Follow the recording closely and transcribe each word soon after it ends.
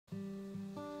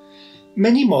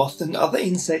Many moth and other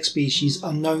insect species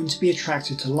are known to be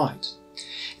attracted to light.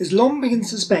 It's long been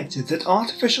suspected that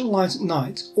artificial light at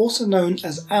night, also known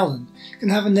as A.L.A.N, can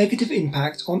have a negative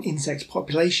impact on insect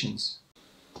populations.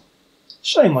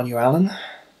 Shame on you, A.L.A.N.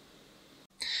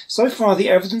 So far the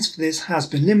evidence for this has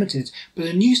been limited, but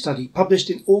a new study published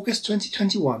in August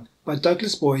 2021 by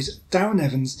Douglas Boyes, Darren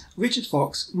Evans, Richard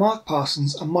Fox, Mark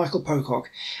Parsons and Michael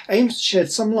Pocock aims to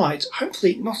shed some light,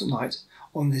 hopefully not at night,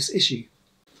 on this issue.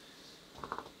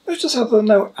 Let's just have there are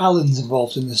no A.L.A.Ns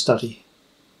involved in this study.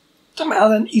 Damn it,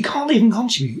 A.L.A.N, you can't even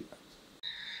contribute.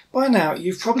 By now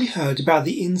you've probably heard about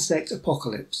the insect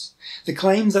apocalypse, the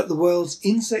claim that the world's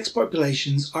insect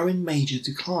populations are in major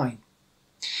decline.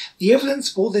 The evidence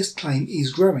for this claim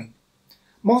is growing.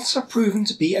 Moths have proven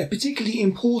to be a particularly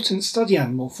important study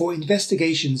animal for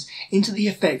investigations into the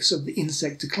effects of the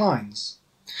insect declines.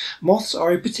 Moths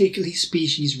are a particularly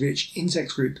species-rich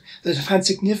insect group that have had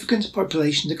significant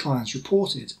population declines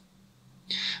reported.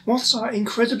 Moths are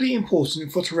incredibly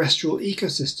important for terrestrial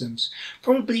ecosystems,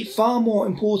 probably far more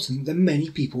important than many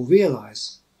people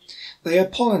realise. They are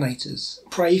pollinators,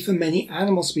 prey for many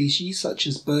animal species such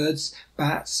as birds,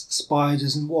 bats,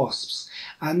 spiders and wasps,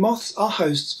 and moths are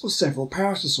hosts for several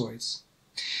parasitoids.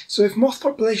 So if moth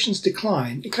populations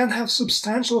decline, it can have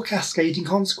substantial cascading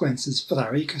consequences for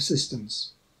our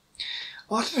ecosystems.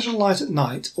 Artificial light at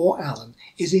night, or A.L.A.N,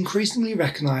 is increasingly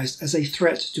recognised as a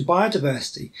threat to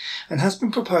biodiversity and has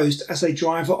been proposed as a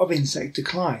driver of insect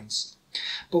declines.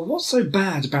 But what's so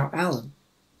bad about A.L.A.N?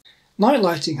 Night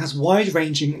lighting has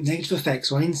wide-ranging negative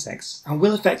effects on insects and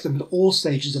will affect them at all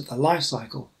stages of their life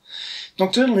cycle.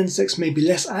 Nocturnal insects may be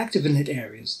less active in lit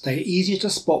areas, they are easier to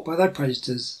spot by their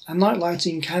predators, and night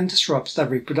lighting can disrupt their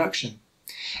reproduction.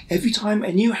 Every time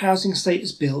a new housing estate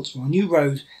is built or a new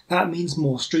road, that means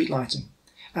more street lighting.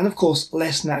 And of course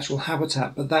less natural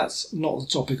habitat, but that's not the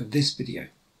topic of this video.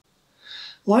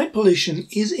 Light pollution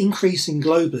is increasing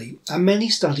globally, and many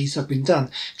studies have been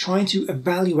done trying to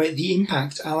evaluate the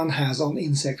impact A.L.A.N has on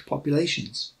insect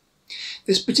populations.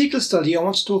 This particular study I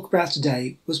want to talk about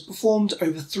today was performed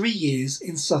over 3 years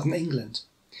in southern England.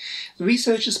 The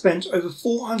researchers spent over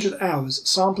 400 hours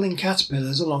sampling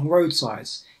caterpillars along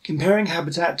roadsides, comparing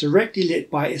habitat directly lit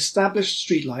by established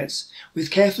streetlights with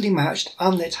carefully matched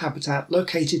unlit habitat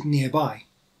located nearby.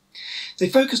 They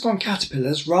focused on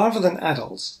caterpillars rather than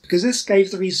adults because this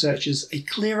gave the researchers a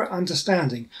clearer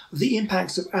understanding of the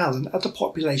impacts of A.L.A.N at the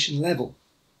population level.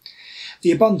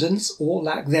 The abundance, or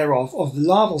lack thereof, of the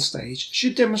larval stage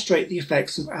should demonstrate the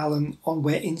effects of A.L.A.N on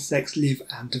where insects live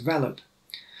and develop.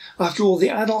 After all, the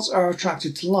adults are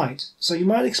attracted to light, so you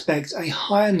might expect a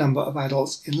higher number of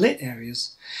adults in lit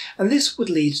areas, and this would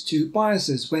lead to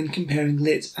biases when comparing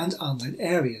lit and unlit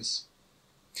areas.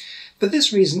 For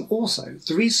this reason also,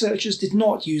 the researchers did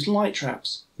not use light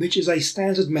traps, which is a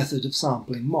standard method of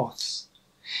sampling moths.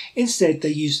 Instead, they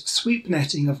used sweep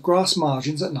netting of grass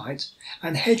margins at night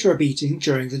and hedgerow beating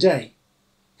during the day.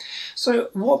 So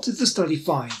what did the study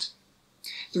find?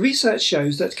 The research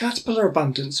shows that caterpillar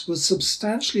abundance was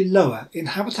substantially lower in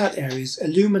habitat areas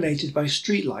illuminated by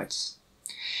streetlights.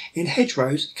 In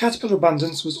hedgerows, caterpillar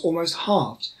abundance was almost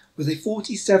halved, with a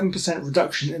 47%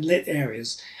 reduction in lit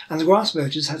areas, and the grass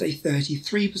verges had a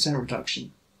 33%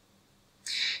 reduction.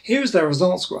 Here is their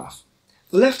results graph.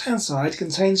 The left-hand side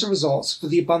contains the results for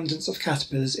the abundance of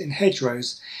caterpillars in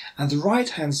hedgerows, and the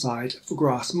right-hand side for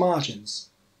grass margins.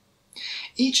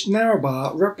 Each narrow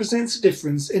bar represents a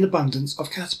difference in abundance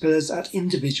of caterpillars at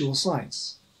individual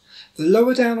sites. The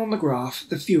lower down on the graph,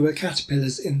 the fewer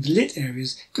caterpillars in the lit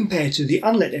areas compared to the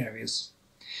unlit areas.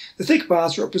 The thick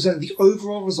bars represent the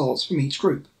overall results from each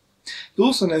group. You'll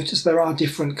also notice there are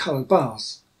different coloured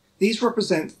bars. These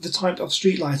represent the type of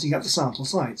street lighting at the sample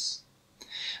sites.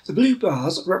 The blue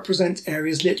bars represent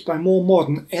areas lit by more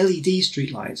modern LED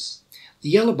streetlights. The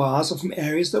yellow bars are from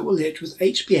areas that were lit with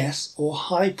HPS or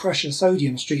high pressure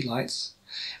sodium streetlights,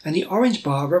 and the orange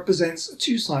bar represents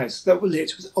 2 sites that were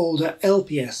lit with older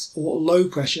LPS or low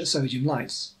pressure sodium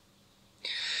lights.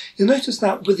 You'll notice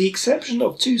that with the exception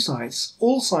of 2 sites,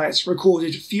 all sites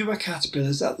recorded fewer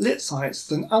caterpillars at lit sites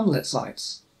than unlit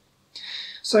sites.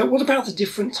 So what about the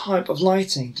different type of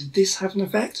lighting? Did this have an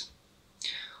effect?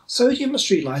 Sodium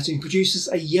street lighting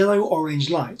produces a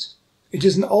yellow-orange light. It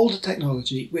is an older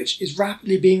technology which is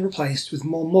rapidly being replaced with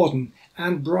more modern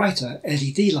and brighter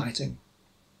LED lighting.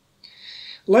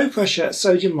 Low-pressure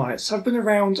sodium lights have been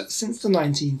around since the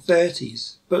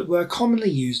 1930s, but were commonly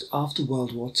used after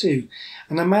World War II,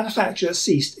 and their manufacture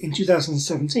ceased in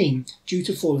 2017 due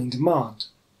to falling demand.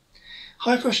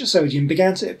 High-pressure sodium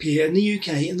began to appear in the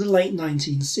UK in the late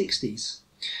 1960s.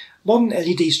 Modern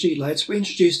LED streetlights were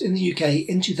introduced in the UK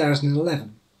in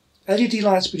 2011. LED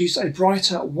lights produce a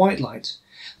brighter white light.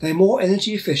 They are more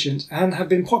energy efficient and have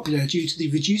been popular due to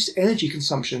the reduced energy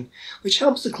consumption, which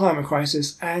helps the climate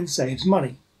crisis and saves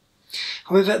money.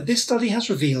 However, this study has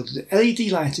revealed that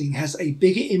LED lighting has a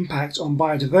bigger impact on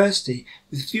biodiversity,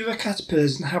 with fewer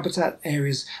caterpillars in habitat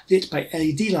areas lit by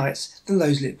LED lights than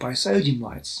those lit by sodium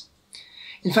lights.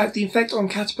 In fact, the effect on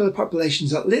caterpillar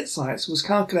populations at lit sites was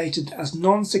calculated as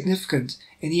non-significant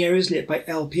in the areas lit by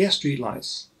LPS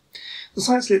streetlights. The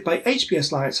sites lit by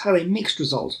HPS lights had a mixed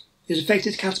result. It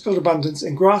affected caterpillar abundance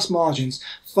and grass margins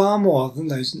far more than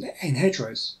those in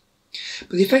hedgerows.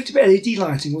 But the effect of LED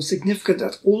lighting was significant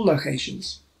at all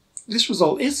locations. This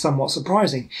result is somewhat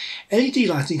surprising. LED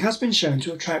lighting has been shown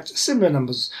to attract similar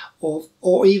numbers of,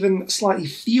 or even slightly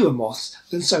fewer moths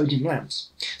than sodium lamps,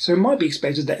 so it might be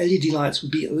expected that LED lights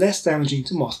would be less damaging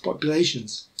to moth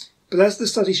populations. But as the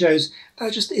study shows,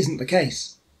 that just isn't the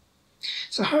case.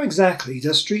 So how exactly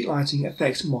does street lighting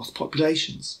affect moth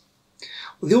populations?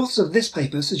 Well, the authors of this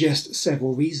paper suggest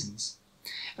several reasons.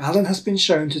 A.L.A.N has been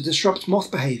shown to disrupt moth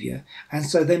behaviour, and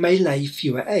so they may lay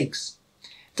fewer eggs.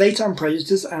 Daytime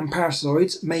predators and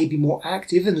parasitoids may be more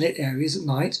active in lit areas at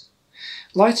night.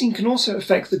 Lighting can also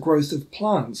affect the growth of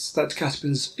plants that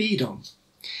caterpillars feed on.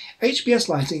 HPS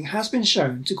lighting has been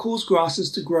shown to cause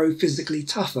grasses to grow physically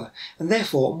tougher and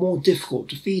therefore more difficult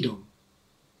to feed on.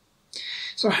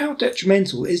 So how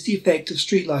detrimental is the effect of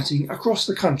street lighting across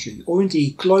the country, or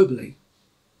indeed globally?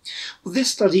 Well,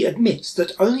 this study admits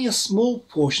that only a small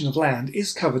portion of land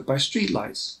is covered by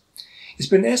streetlights. It's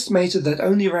been estimated that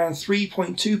only around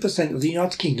 3.2% of the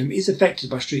United Kingdom is affected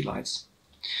by streetlights.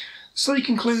 The study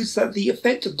concludes that the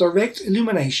effect of direct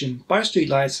illumination by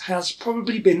streetlights has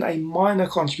probably been a minor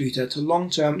contributor to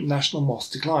long-term national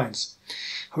moth declines.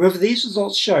 However, these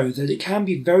results show that it can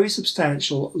be a very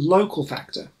substantial local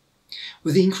factor.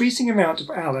 With the increasing amount of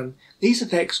A.L.A.N, these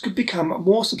effects could become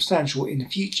more substantial in the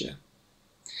future.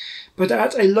 But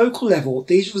at a local level,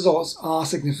 these results are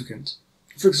significant.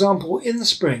 For example, in the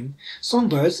spring,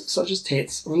 songbirds such as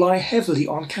tits rely heavily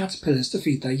on caterpillars to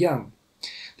feed their young.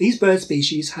 These bird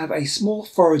species have a small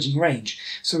foraging range,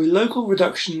 so a local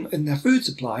reduction in their food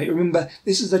supply, remember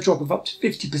this is a drop of up to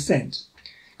 50%,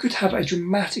 could have a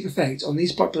dramatic effect on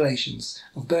these populations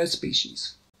of bird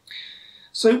species.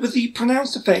 So with the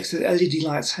pronounced effects that LED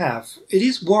lights have, it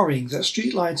is worrying that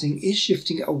street lighting is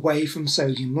shifting away from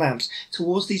sodium lamps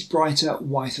towards these brighter,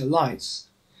 whiter lights.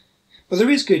 But there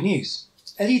is good news.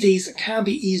 LEDs can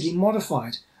be easily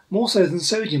modified, more so than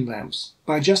sodium lamps,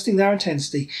 by adjusting their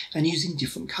intensity and using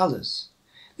different colours.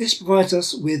 This provides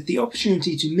us with the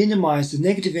opportunity to minimise the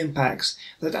negative impacts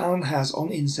that A.L.A.N has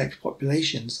on insect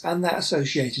populations and their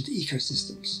associated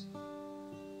ecosystems.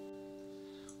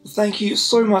 Well, thank you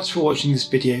so much for watching this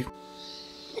video.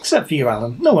 Except for you,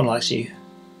 A.L.A.N, no one likes you.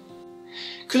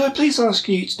 Could I please ask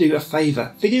you to do a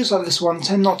favour? Videos like this one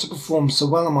tend not to perform so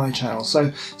well on my channel,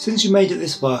 so since you made it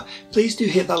this far, please do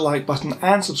hit that like button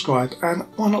and subscribe, and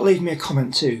why not leave me a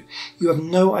comment too? You have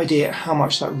no idea how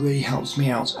much that really helps me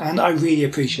out, and I really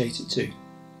appreciate it too.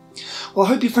 Well, I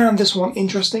hope you found this one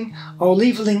interesting. I'll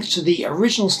leave a link to the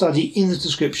original study in the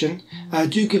description.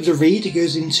 Do give it a read, it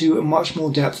goes into much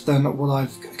more depth than what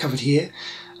I've covered here,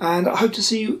 and I hope to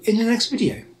see you in the next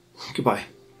video. Goodbye.